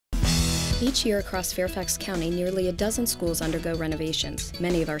Each year across Fairfax County, nearly a dozen schools undergo renovations.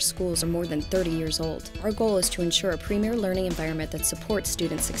 Many of our schools are more than 30 years old. Our goal is to ensure a premier learning environment that supports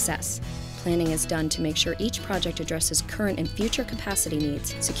student success. Planning is done to make sure each project addresses current and future capacity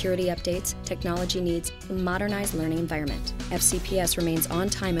needs, security updates, technology needs, and a modernized learning environment. FCPS remains on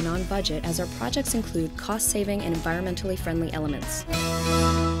time and on budget as our projects include cost-saving and environmentally friendly elements.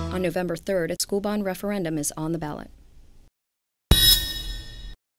 On November 3rd, a school bond referendum is on the ballot.